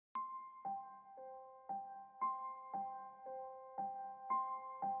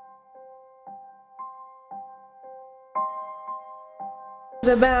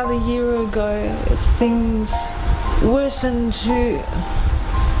About a year ago, things worsened to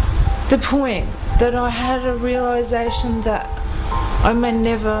the point that I had a realisation that I may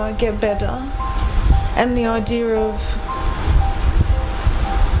never get better, and the idea of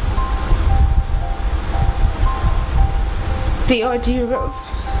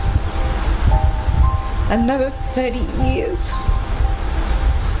another 30 years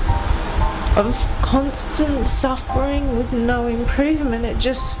of constant suffering with no improvement. It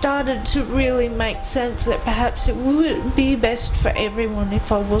just started to really make sense that perhaps it would be best for everyone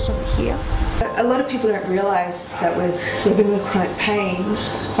if I wasn't here. A lot of people don't realise that with living with chronic pain,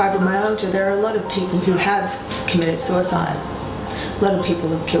 fibromyalgia, there are a lot of people who have committed suicide. A lot of people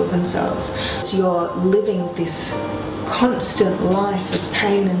have killed themselves. So you're living this constant life of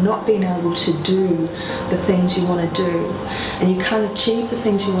pain and not being able to do the things you want to do, and you can't achieve the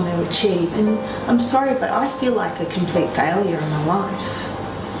things you want to achieve. And I'm sorry, but I feel like a complete failure in my life,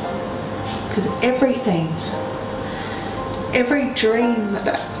 because every dream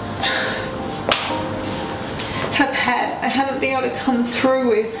that I have had, I haven't been able to come through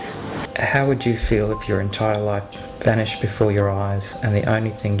with. How would you feel if your entire life vanished before your eyes and the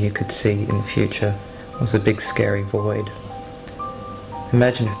only thing you could see in the future was a big scary void?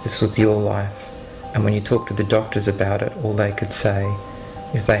 Imagine if this was your life, and when you talk to the doctors about it, all they could say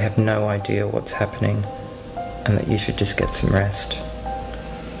is they have no idea what's happening and that you should just get some rest.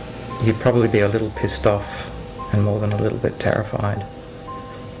 You'd probably be a little pissed off and more than a little bit terrified.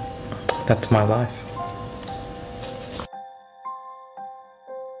 That's my life.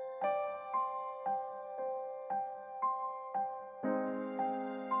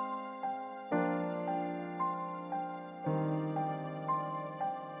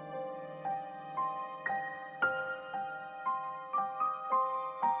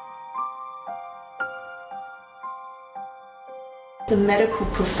 The medical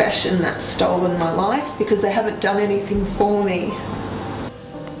profession that's stolen my life because they haven't done anything for me.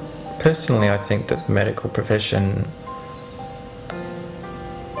 Personally, I think that the medical profession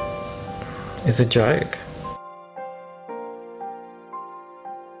is a joke.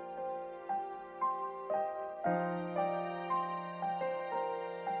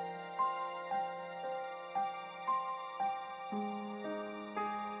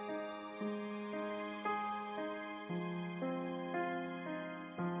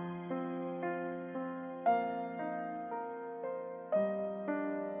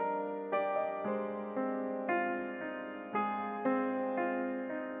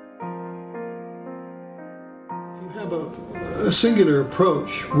 Have a singular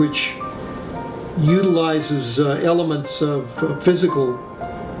approach which utilizes elements of physical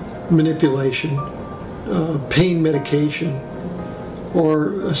manipulation, pain medication,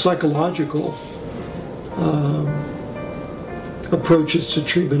 or psychological approaches to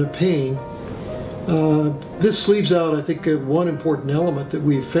treatment of pain. This leaves out, I think, one important element that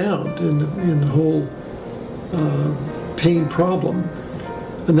we've found in the whole pain problem,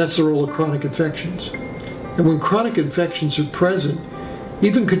 and that's the role of chronic infections. And when chronic infections are present,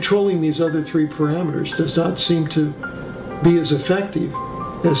 even controlling these other three parameters does not seem to be as effective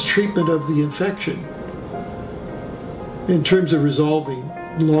as treatment of the infection in terms of resolving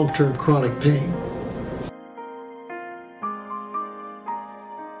long-term chronic pain.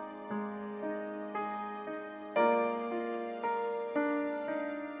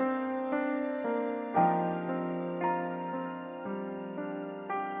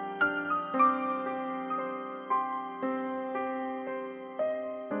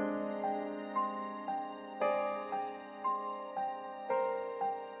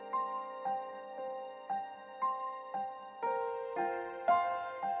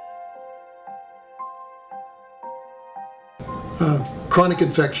 Chronic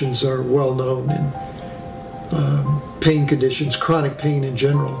infections are well known in pain conditions, chronic pain in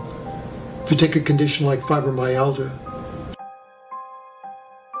general. If you take a condition like fibromyalgia,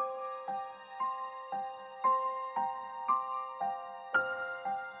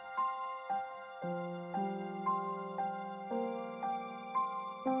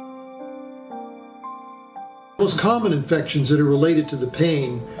 most common infections that are related to the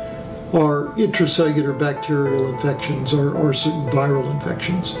pain are intracellular bacterial infections or certain viral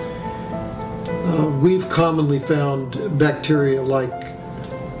infections. We've commonly found bacteria like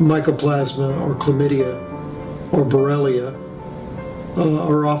mycoplasma or chlamydia or borrelia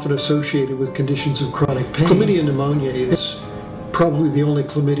are often associated with conditions of chronic pain. Chlamydia pneumonia is probably the only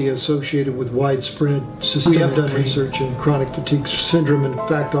chlamydia associated with widespread systemic pain. We have done research in chronic fatigue syndrome, in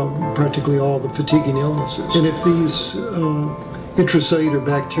fact, practically all the fatiguing illnesses. And if these intracellular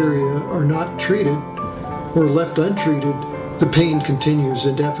bacteria are not treated or left untreated, the pain continues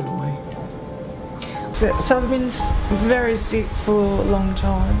indefinitely. So I've been very sick for a long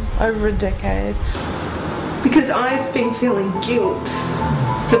time, over a decade. Because I've been feeling guilt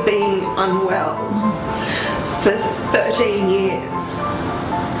for being unwell for 13 years.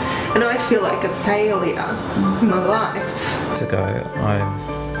 And I feel like a failure in my life. Ago,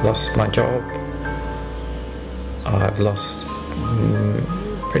 I've lost my job. I've lost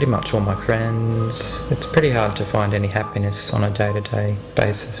pretty much all my friends. It's pretty hard to find any happiness on a day-to-day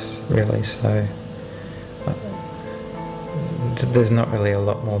basis, really, so there's not really a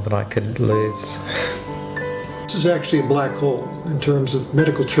lot more that I could lose. This is actually a black hole in terms of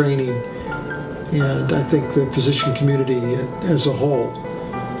medical training, and I think the physician community as a whole.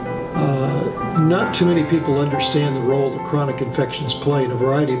 Not too many people understand the role that chronic infections play in a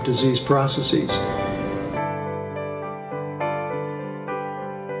variety of disease processes.